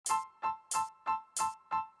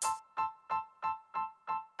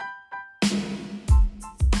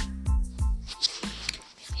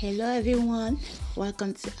Hello everyone,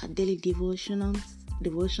 welcome to our daily devotionals.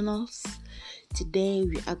 Today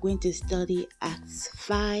we are going to study Acts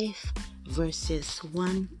 5 verses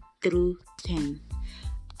 1 through 10.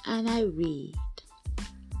 And I read,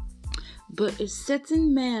 "But a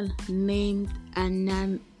certain man named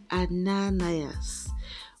Ananias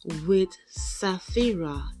with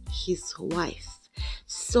Sapphira his wife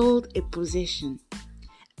sold a possession,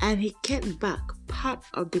 and he kept back part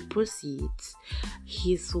of the proceeds,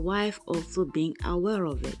 his wife also being aware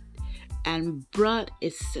of it, and brought a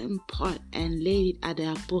certain part and laid it at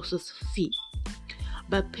the apostles' feet.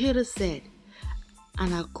 But Peter said,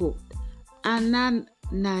 and I quote,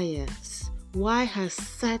 'Ananias, why has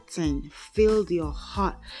Satan filled your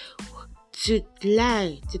heart to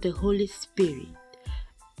lie to the Holy Spirit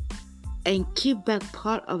and keep back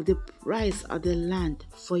part of the price of the land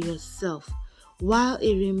for yourself? While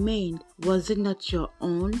it remained, was it not your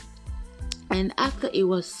own? And after it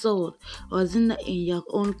was sold, was it not in your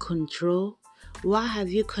own control? Why have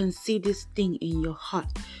you conceived this thing in your heart?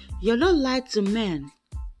 You're not lied to men,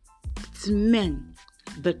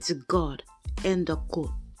 but to God." End of quote.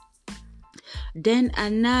 Then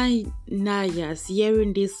Ananias,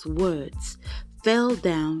 hearing these words, fell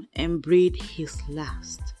down and breathed his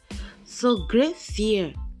last. So great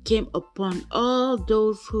fear came upon all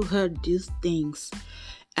those who heard these things,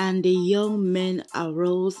 and the young men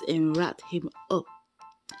arose and wrapped him up,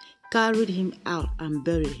 carried him out, and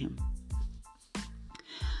buried him.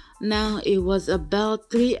 Now it was about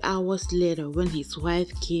 3 hours later when his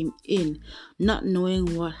wife came in, not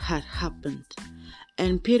knowing what had happened.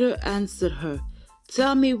 And Peter answered her,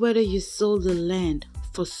 "Tell me whether you sold the land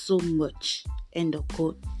for so much." End of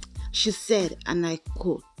quote. She said, and I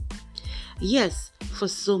quote, "Yes, for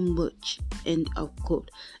so much." End of quote.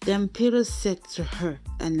 Then Peter said to her,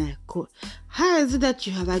 and I quote, "How is it that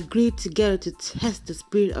you have agreed together to test the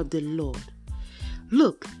Spirit of the Lord?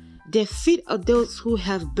 Look, the feet of those who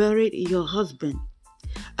have buried your husband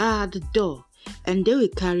are at the door, and they will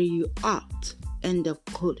carry you out." End of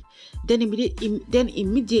quote. Then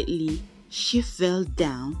immediately she fell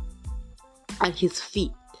down at his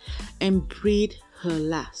feet and breathed her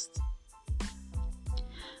last.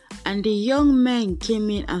 And the young men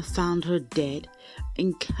came in and found her dead,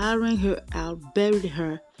 and carrying her out, buried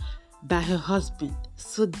her by her husband.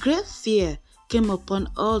 So great fear came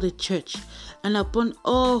upon all the church and upon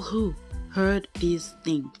all who heard these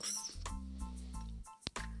things.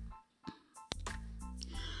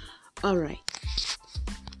 Alright.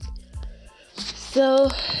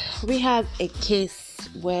 So we have a case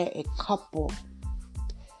where a couple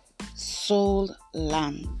sold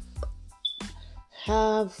land,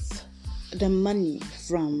 have the money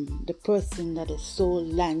from the person that they sold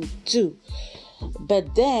land to,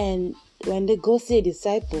 but then when they go see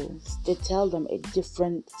disciples, they tell them a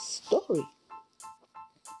different story.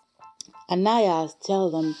 Ananias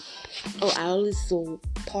tell them, "Oh, I only sold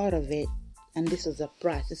part of it, and this was a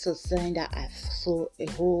price. This was saying that I sold a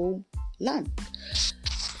whole land."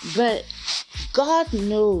 But God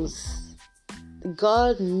knows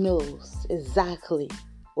exactly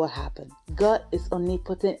what happened. God is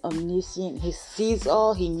omnipotent, omniscient. He sees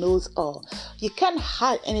all, He knows all. You can't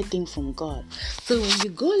hide anything from God. So when you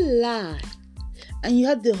go lie and you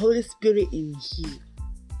have the Holy Spirit in you,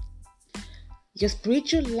 your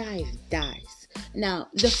spiritual life dies. Now,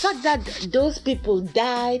 the fact that those people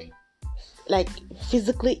died, like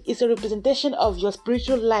physically, is a representation of your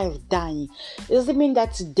spiritual life dying. It doesn't mean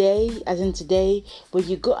that today, as in today, when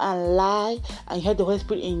you go and lie and you have the Holy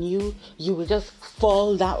Spirit in you, you will just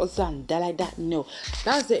fall down also and die like that. No,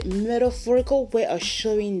 that's a metaphorical way of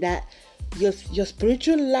showing that your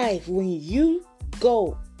spiritual life, when you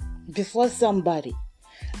go before somebody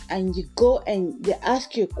and you go and they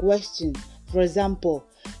ask you a question, for example,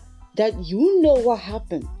 that you know what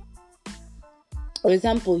happened. For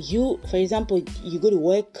example, you go to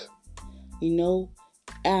work,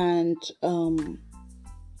 and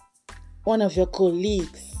one of your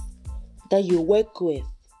colleagues that you work with,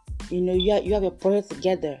 you have a project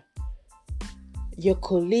together. Your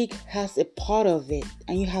colleague has a part of it,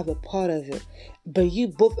 and you have a part of it, but you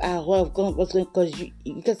both are aware of what's going on because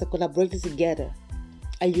you guys are collaborating together,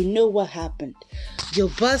 and you know what happened. Your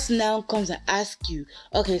boss now comes and asks you,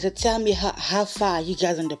 "Okay, so tell me how far are you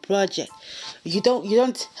guys on the project?" You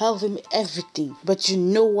don't tell him everything, but you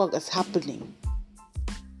know what is happening.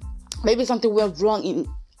 Maybe something went wrong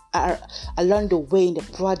along the way in the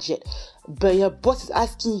project, but your boss is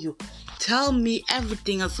asking you, "Tell me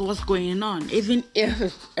everything as what's going on, even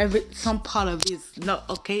if some part of it is not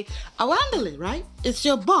okay. I'll handle it, right?" It's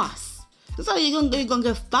your boss. That's how you're gonna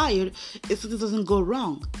get fired if it doesn't go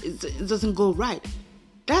wrong. It doesn't go right.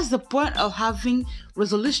 That's the point of having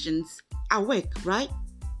resolutions at work, right?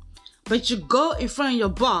 But you go in front of your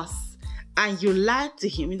boss and you lie to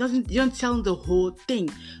him. You don't tell him the whole thing.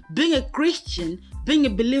 Being a Christian, being a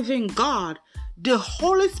believer in God, the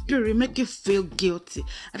Holy Spirit make you feel guilty.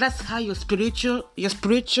 And that's how your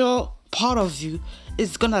spiritual part of you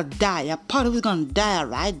is gonna die. A part of you is gonna die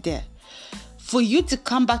right there. For you to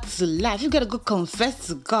come back to life, you gotta go confess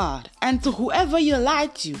to God and to whoever you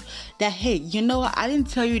lied to that, hey, you know what? I didn't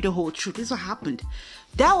tell you the whole truth. This is what happened.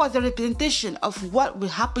 That was a representation of what will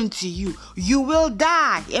happen to you. You will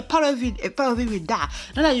die. A part of you will die.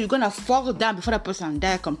 Not that you're gonna fall down before that person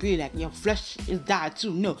die completely, like your flesh is died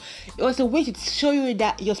too. No. It was a way to show you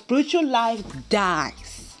that your spiritual life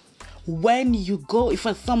dies when you go in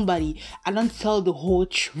front of somebody and don't tell the whole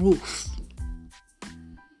truth.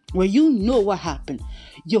 When you know what happened,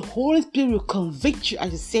 your Holy Spirit will convict you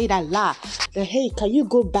as you say that lie. That, hey, can you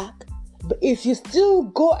go back? But if you still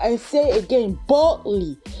go and say again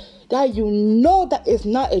boldly that you know that it's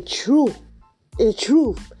not a truth,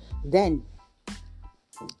 then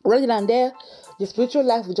rather than there, your spiritual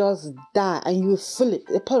life will just die and you will feel it.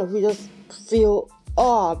 A part of you just feel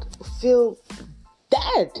odd, feel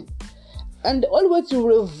dead. And the only way to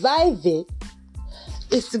revive it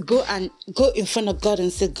is to go in front of God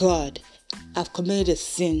and say, God, I've committed a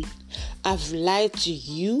sin. I've lied to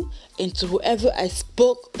you and to whoever I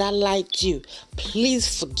spoke that lied to you.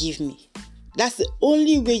 Please forgive me. That's the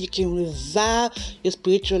only way you can revive your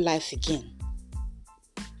spiritual life again.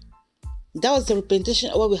 That was the representation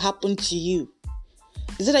of what will happen to you.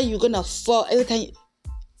 Is it that you're going to fall every time?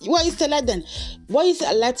 Why you say like then? Why you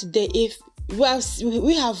say like today if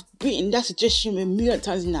we have been in that situation a million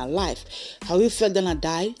times in our life? Have we felt that I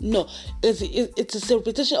died? No. It's a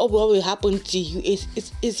repetition of what will happen to you.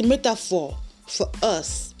 It's a metaphor for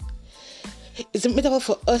us. It's a metaphor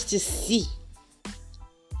for us to see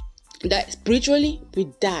that spiritually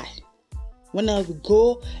we die. When I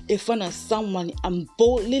go in front of someone and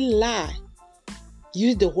boldly lie,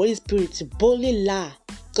 use the Holy Spirit to boldly lie.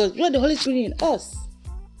 Because we have the Holy Spirit in us.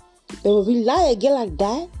 But when we lie again like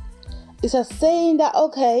that, it's a saying that,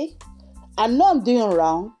 okay, I know I'm doing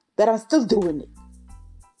wrong, but I'm still doing it.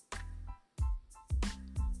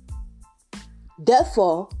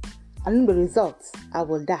 Therefore, I know the results. I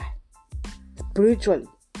will die spiritually.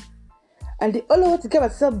 And the only way to get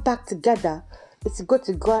myself back together is to go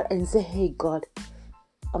to God and say, hey, God,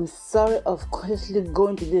 I'm sorry of consciously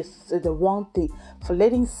going to the wrong thing, for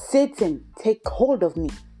letting Satan take hold of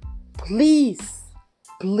me. Please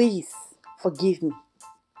forgive me.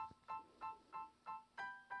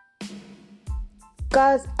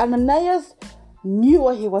 Because Ananias knew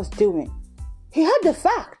what he was doing. He had the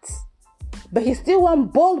facts. But he still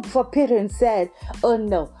went bold before Peter and said, oh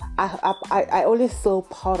no, I only saw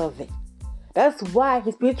part of it. That's why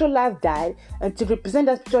his spiritual life died. And to represent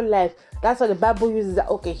that spiritual life, that's why the Bible uses that,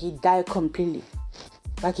 okay, he died completely.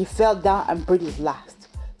 Like he fell down and breathed his last.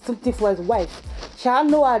 Something for his wife. She had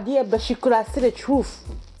no idea, but she could have said the truth.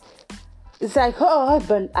 It's like her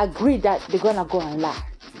husband agreed that they're going to go and lie.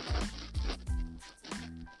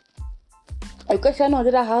 Because she know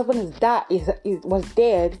that her husband was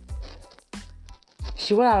dead,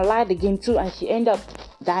 she went and lied again too, and she ended up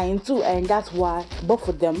dying too, and that's why both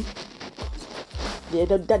of them they're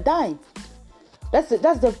dying. That's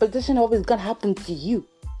the position of what's gonna happen to you.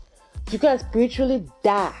 You gotta spiritually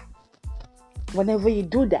die whenever you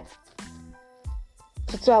do that.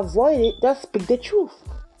 So to avoid it, just speak the truth.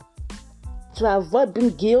 To avoid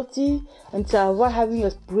being guilty and to avoid having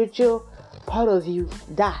your spiritual part of you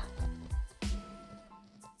die.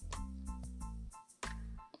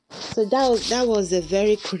 So that was a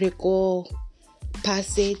very critical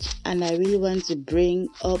passage, and I really want to bring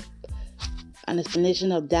up an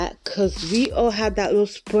explanation of that, because we all have that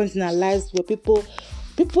those points in our lives where people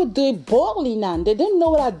do it boldly now. They don't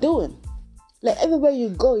know what they're doing. Like everywhere you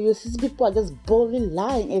go, you see people are just boldly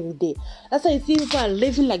lying every day. That's why you see people are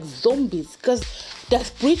living like zombies, because they're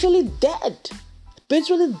spiritually dead.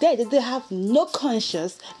 Spiritually dead. They have no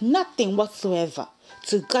conscience, nothing whatsoever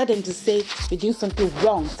to guide them to say you're doing something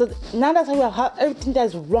wrong. So now that's how everything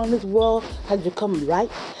that's wrong in this world has become right.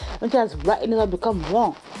 Everything that's right in this world has become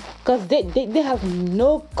wrong. Because they have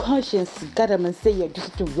no conscience to guide them and say you're doing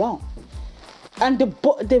something wrong. And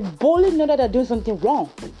they boldly know that they're doing something wrong.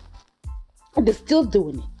 And they're still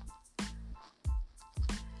doing it.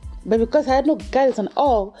 But because I had no guidance on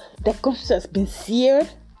all, their conscience has been seared.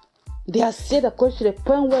 They have seared their conscience to the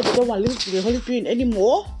point where they don't want to listen to the Holy Spirit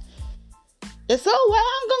anymore. It's so well,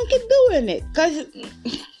 I'm going to keep doing it. Because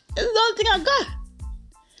it's the only thing I got.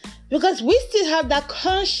 Because we still have that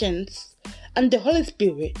conscience and the Holy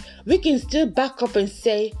Spirit, we can still back up and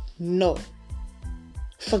say, no.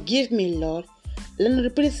 Forgive me, Lord. Let me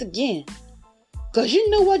repeat this again. Because you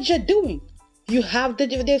know what you're doing. You have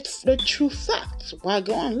the true facts. Why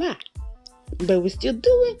go on lie? But we still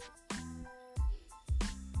do it.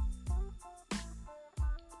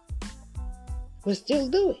 We still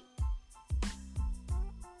do it.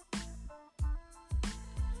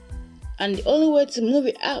 And the only way to move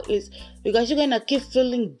it out is because you're going to keep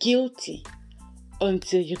feeling guilty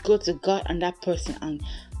until you go to God and that person and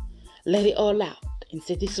let it all out and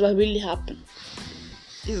say, this is what really happened.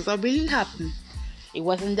 This is what really happened. It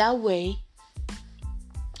wasn't that way.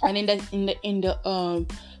 And in the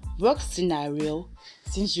work scenario,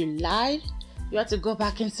 since you lied, you have to go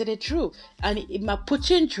back and say the truth. And it might put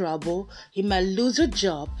you in trouble. You might lose your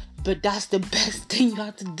job. But that's the best thing you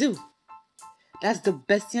have to do. That's the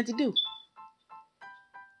best thing you have to do.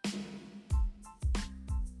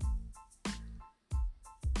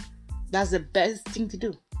 That's the best thing to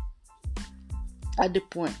do. At the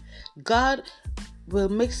point, God will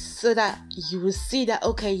make so that you will see that,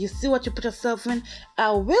 okay, you see what you put yourself in.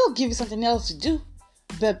 I will give you something else to do.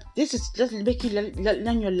 But this is just to make you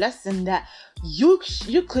learn your lesson that you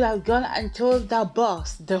could have gone and told that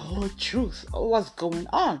boss the whole truth of what's going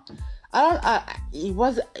on. I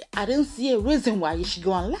didn't see a reason why you should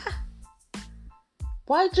go and lie.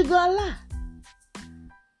 Why did you go and lie?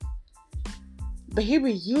 But he will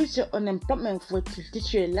use your unemployment to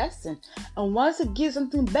teach you a lesson. And once he gives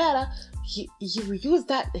something better, he will use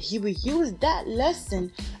that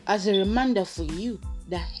lesson as a reminder for you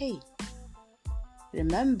that, hey,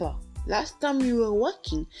 remember, last time you were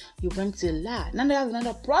working, you went to lie. Now they have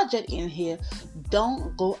another project in here.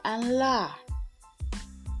 Don't go and lie.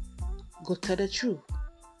 Go tell the truth.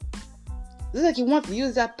 It's like you want to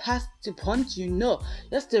use that past to punch you. No,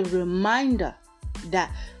 just a reminder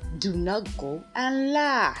that do not go and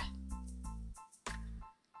lie.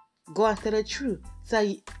 Go and tell the truth. So,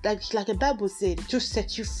 like the Bible said, the truth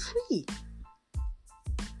set you free.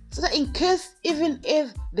 So that in case, even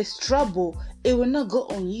if there's trouble, it will not go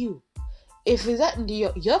on you. If it's that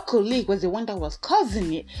your colleague was the one that was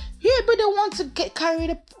causing it, he'll be the one to carry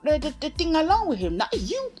the thing along with him, not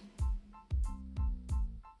you.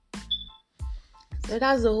 So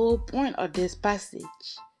that's the whole point of this passage.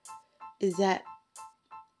 Is that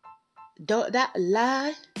that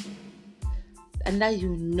lie and that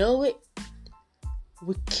you know it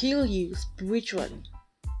will kill you spiritually.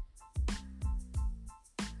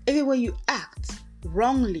 Everywhere you act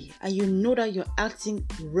wrongly and you know that you're acting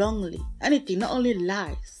wrongly, anything, not only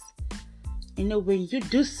lies, when you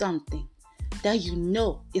do something that you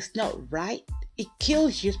know is not right, it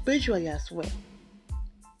kills you spiritually as well.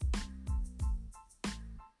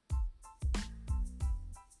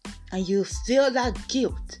 And you feel that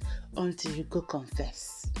guilt until you go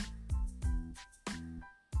confess.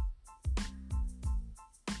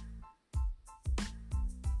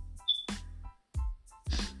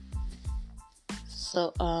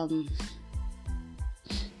 So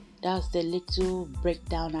that's the little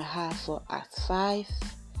breakdown I have for Acts 5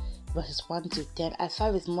 verses 1 to 10. Acts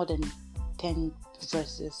 5 is more than 10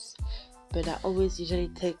 verses, but I always usually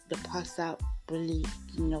take the parts out, really,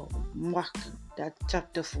 mark that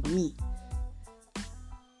chapter for me.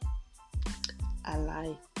 I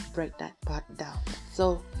like break that part down.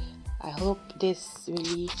 So I hope this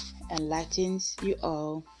really enlightens you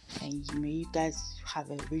all, and may you guys have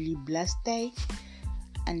a really blessed day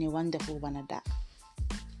and a wonderful one at that.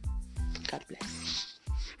 God bless.